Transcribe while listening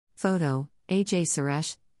Photo, A.J.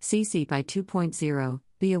 Suresh, CC by 2.0,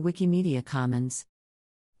 via Wikimedia Commons.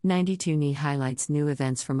 92NE highlights new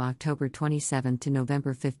events from October 27 to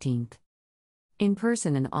November 15. In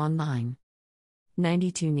person and online.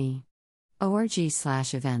 92NE.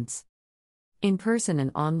 org/events. In person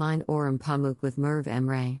and online Orem Pamuk with Merv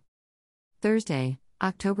Emre. Thursday,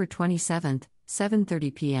 October 27,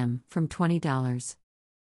 7:30 p.m. from $20.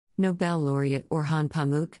 Nobel laureate Orhan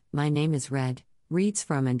Pamuk, My Name is Red, reads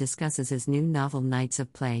from and discusses his new novel Nights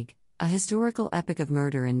of Plague, a historical epic of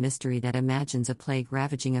murder and mystery that imagines a plague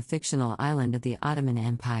ravaging a fictional island of the Ottoman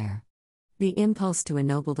Empire. The impulse to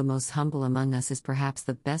ennoble the most humble among us is perhaps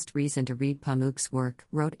the best reason to read Pamuk's work,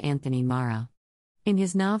 wrote Anthony Marra. In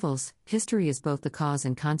his novels, history is both the cause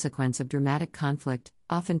and consequence of dramatic conflict,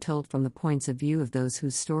 often told from the points of view of those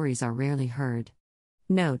whose stories are rarely heard.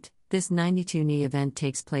 Note, this 92NE event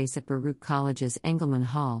takes place at Baruch College's Engelman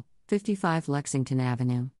Hall, 55 Lexington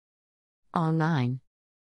Avenue. Online.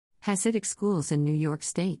 Hasidic schools in New York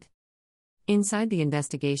State. Inside the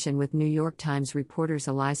investigation with New York Times reporters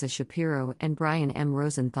Eliza Shapiro and Brian M.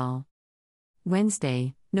 Rosenthal.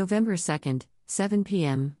 Wednesday, November 2, 7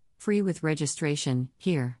 p.m., free with registration,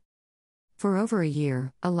 here. For over a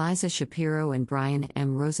year, Eliza Shapiro and Brian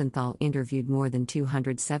M. Rosenthal interviewed more than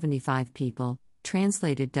 275 people,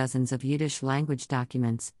 translated dozens of Yiddish language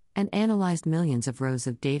documents, and analyzed millions of rows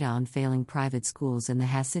of data on failing private schools in the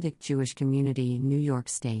Hasidic Jewish community in New York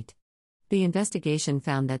State. The investigation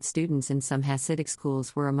found that students in some Hasidic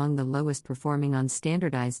schools were among the lowest performing on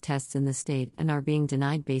standardized tests in the state and are being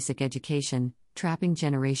denied basic education, trapping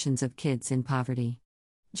generations of kids in poverty.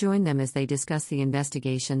 Join them as they discuss the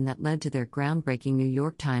investigation that led to their groundbreaking New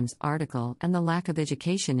York Times article and the lack of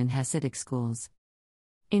education in Hasidic schools.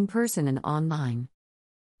 In person and online.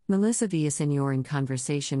 Melissa Villaseñor in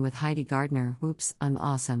conversation with Heidi Gardner, Whoops, I'm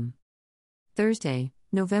Awesome. Thursday,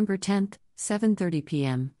 November 10, 7:30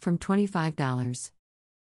 p.m., from $25.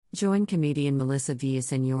 Join comedian Melissa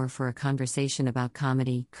Villaseñor for a conversation about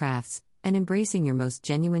comedy, crafts, and embracing your most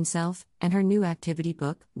genuine self, and her new activity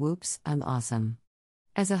book, Whoops, I'm Awesome.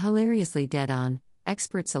 As a hilariously dead-on,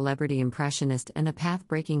 expert celebrity impressionist and a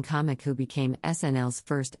path-breaking comic who became SNL's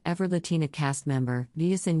first-ever Latina cast member,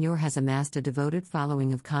 Villaseñor has amassed a devoted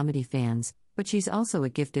following of comedy fans, but she's also a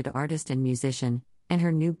gifted artist and musician, and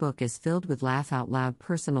her new book is filled with laugh-out-loud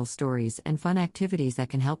personal stories and fun activities that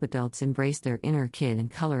can help adults embrace their inner kid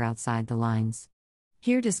and color outside the lines.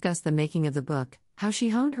 Here discuss the making of the book, how she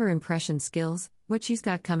honed her impression skills, what she's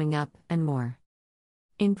got coming up, and more.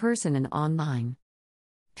 In person and online.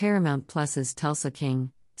 Paramount Plus's Tulsa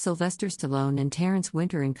King, Sylvester Stallone and Terrence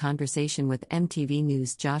Winter in conversation with MTV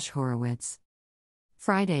News' Josh Horowitz.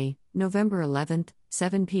 Friday, November 11,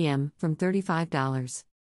 7 p.m., from $35.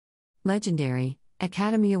 Legendary,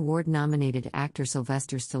 Academy Award-nominated actor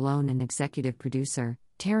Sylvester Stallone and executive producer,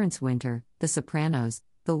 Terrence Winter, The Sopranos,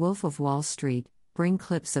 The Wolf of Wall Street, bring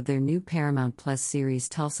clips of their new Paramount Plus series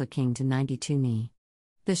Tulsa King to 92NE.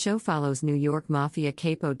 The show follows New York Mafia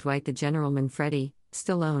capo Dwight the Generalman Freddie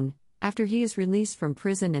Stallone, after he is released from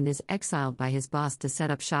prison and is exiled by his boss to set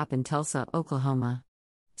up shop in Tulsa, Oklahoma.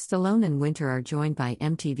 Stallone and Winter are joined by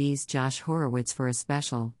MTV's Josh Horowitz for a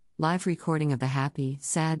special, live recording of the Happy,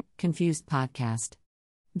 Sad, Confused podcast.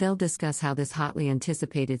 They'll discuss how this hotly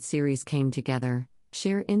anticipated series came together,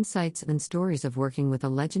 share insights and stories of working with a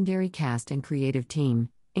legendary cast and creative team,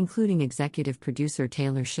 including executive producer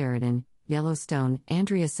Taylor Sheridan, Yellowstone,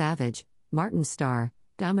 Andrea Savage, Martin Starr,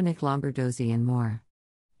 Dominic Lombardozzi and more.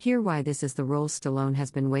 Hear why this is the role Stallone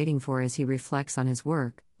has been waiting for as he reflects on his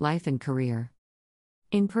work, life and career.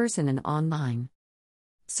 In person and online.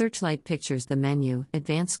 Searchlight Pictures The Menu,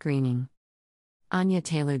 advanced screening. Anya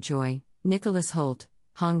Taylor-Joy, Nicholas Hoult,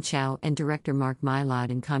 Hong Chow and director Mark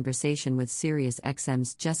Mylod in conversation with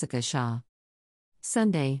SiriusXM's Jessica Shaw.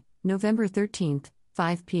 Sunday, November 13,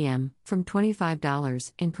 5 p.m., from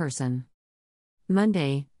 $25, in person.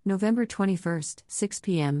 Monday, November 21, 6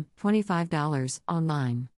 p.m., $25,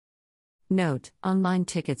 online. Note, online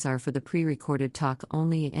tickets are for the pre-recorded talk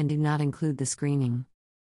only and do not include the screening.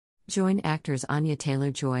 Join actors Anya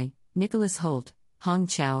Taylor-Joy, Nicholas Hoult, Hong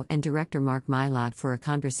Chow and director Mark Mylod for a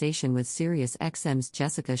conversation with SiriusXM's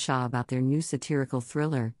Jessica Shaw about their new satirical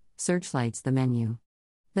thriller, Searchlight's The Menu.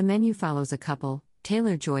 The Menu follows a couple,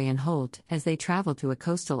 Taylor-Joy and Hoult, as they travel to a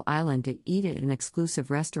coastal island to eat at an exclusive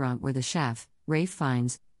restaurant where the chef, Ralph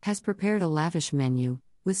Fiennes, has prepared a lavish menu,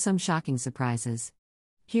 with some shocking surprises.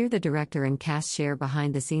 Here the director and cast share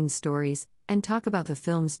behind-the-scenes stories, and talk about the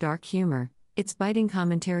film's dark humor, its biting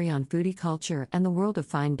commentary on foodie culture and the world of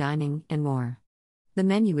fine dining, and more. The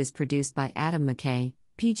Menu is produced by Adam McKay,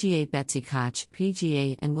 PGA Betsy Koch,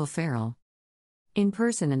 PGA and Will Ferrell. In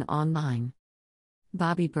person and online.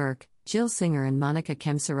 Bobby Berk, Jill Singer and Monica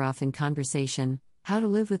Kemseroff in conversation, How to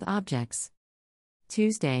Live with Objects.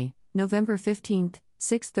 Tuesday, November 15th,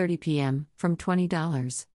 6:30 p.m., from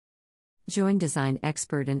 $20. Join design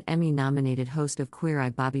expert and Emmy-nominated host of Queer Eye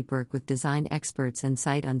Bobby Berk with design experts and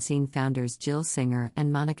Sight Unseen founders Jill Singer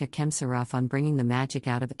and Monica Kemseroff on bringing the magic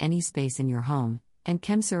out of any space in your home, and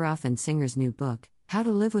Kemseroff and Singer's new book, How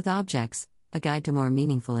to Live with Objects, A Guide to More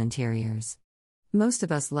Meaningful Interiors. Most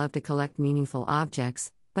of us love to collect meaningful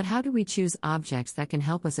objects, but how do we choose objects that can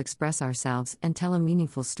help us express ourselves and tell a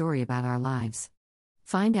meaningful story about our lives?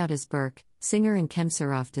 Find out as Berk, Singer and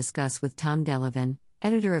Kemseroff discuss with Tom Delavan,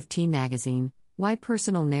 editor of T Magazine, why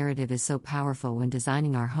personal narrative is so powerful when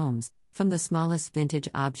designing our homes, from the smallest vintage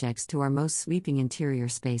objects to our most sweeping interior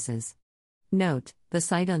spaces. Note, the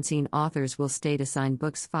Sight Unseen authors will stay to sign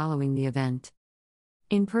books following the event.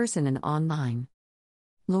 In person and online.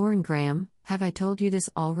 Lauren Graham, Have I Told You This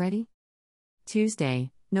Already?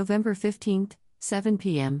 Tuesday, November 15th, 7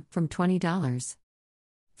 p.m., from $20.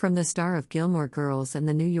 From the star of Gilmore Girls and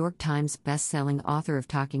the New York Times best-selling author of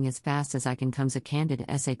Talking as Fast as I Can comes a candid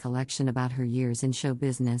essay collection about her years in show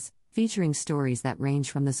business, featuring stories that range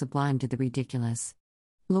from the sublime to the ridiculous.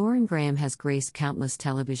 Lauren Graham has graced countless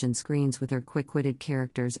television screens with her quick-witted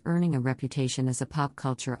characters, earning a reputation as a pop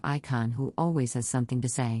culture icon who always has something to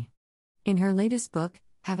say. In her latest book,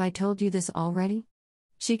 Have I Told You This Already?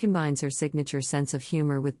 She combines her signature sense of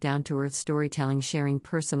humor with down-to-earth storytelling, sharing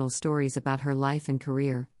personal stories about her life and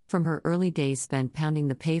career, from her early days spent pounding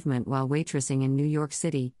the pavement while waitressing in New York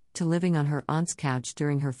City, to living on her aunt's couch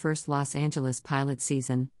during her first Los Angeles pilot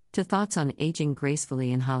season, to thoughts on aging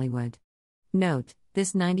gracefully in Hollywood. Note,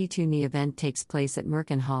 this 92NY event takes place at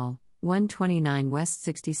Merkin Hall, 129 West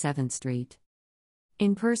 67th Street.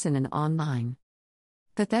 In person and online.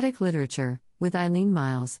 Pathetic Literature, with Eileen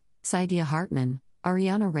Miles, Saidia Hartman,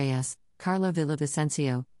 Ariana Reyes, Carla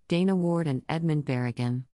Villavicencio, Dana Ward and Edmund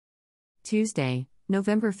Berrigan. Tuesday,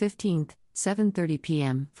 November 15th, 7:30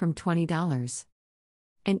 p.m., from $20.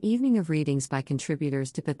 An evening of readings by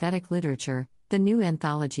contributors to Pathetic Literature, the new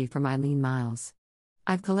anthology from Eileen Miles.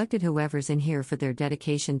 I've collected whoever's in here for their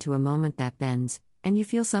dedication to a moment that bends, and you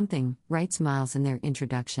feel something, writes Miles in their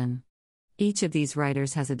introduction. Each of these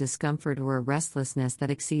writers has a discomfort or a restlessness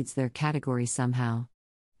that exceeds their category somehow.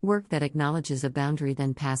 Work that acknowledges a boundary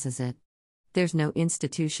then passes it. There's no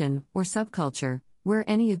institution or subculture where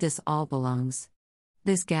any of this all belongs.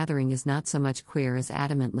 This gathering is not so much queer as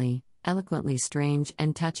adamantly, eloquently strange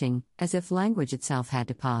and touching, as if language itself had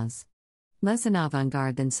to pause. Less an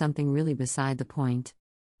avant-garde than something really beside the point.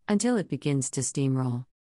 Until it begins to steamroll.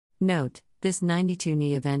 Note, this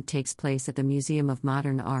 92NY event takes place at the Museum of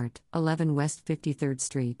Modern Art, 11 West 53rd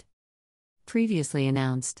Street. Previously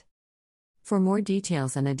announced. For more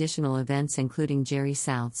details and additional events including Jerry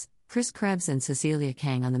Souths, Chris Krebs and Cecilia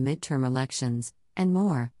Kang on the midterm elections, and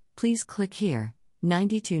more, please click here,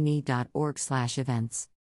 92ny.org/events.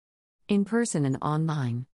 In person and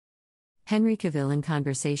online. Henry Cavill in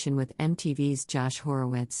conversation with MTV's Josh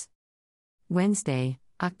Horowitz. Wednesday,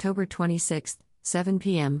 October 26th, 7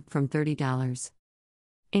 p.m., from $30.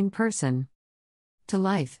 In person. To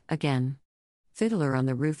Life, Again. Fiddler on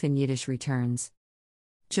the Roof in Yiddish returns.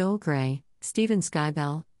 Joel Grey, Steven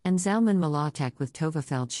Skybell, and Zalman Malotek with Tova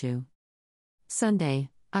Feldshuh. Sunday,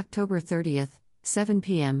 October 30th, 7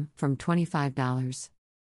 p.m., from $25.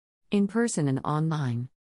 In person and online.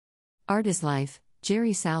 Art is Life,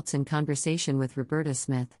 Jerry Souths in conversation with Roberta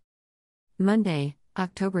Smith. Monday,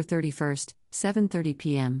 October 31st, 7:30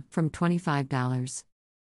 p.m., from $25.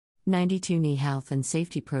 92NY Health and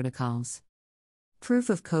Safety Protocols. Proof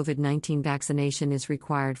of COVID-19 vaccination is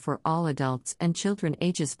required for all adults and children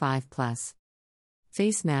ages 5+.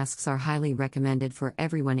 Face masks are highly recommended for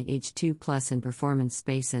everyone age 2+ in performance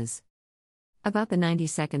spaces. About the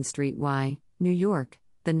 92nd Street Y, New York.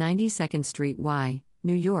 The 92nd Street Y,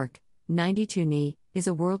 New York, 92NY, is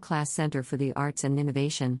a world-class center for the arts and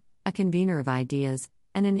innovation, a convener of ideas,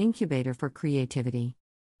 and an incubator for creativity.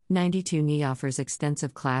 92NY offers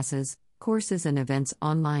extensive classes, courses and events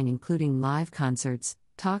online including live concerts,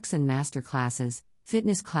 talks and master classes,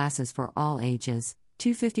 fitness classes for all ages,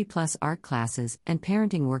 250+ art classes, and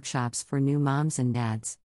parenting workshops for new moms and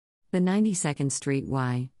dads. The 92nd Street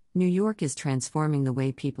Y, New York is transforming the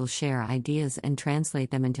way people share ideas and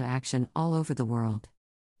translate them into action all over the world.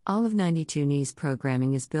 All of 92NY's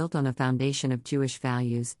programming is built on a foundation of Jewish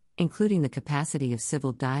values, including the capacity of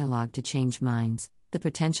civil dialogue to change minds, the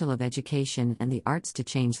potential of education and the arts to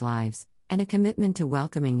change lives, and a commitment to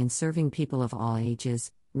welcoming and serving people of all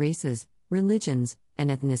ages, races, religions, and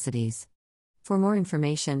ethnicities. For more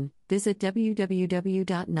information, visit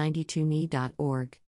www.92ne.org.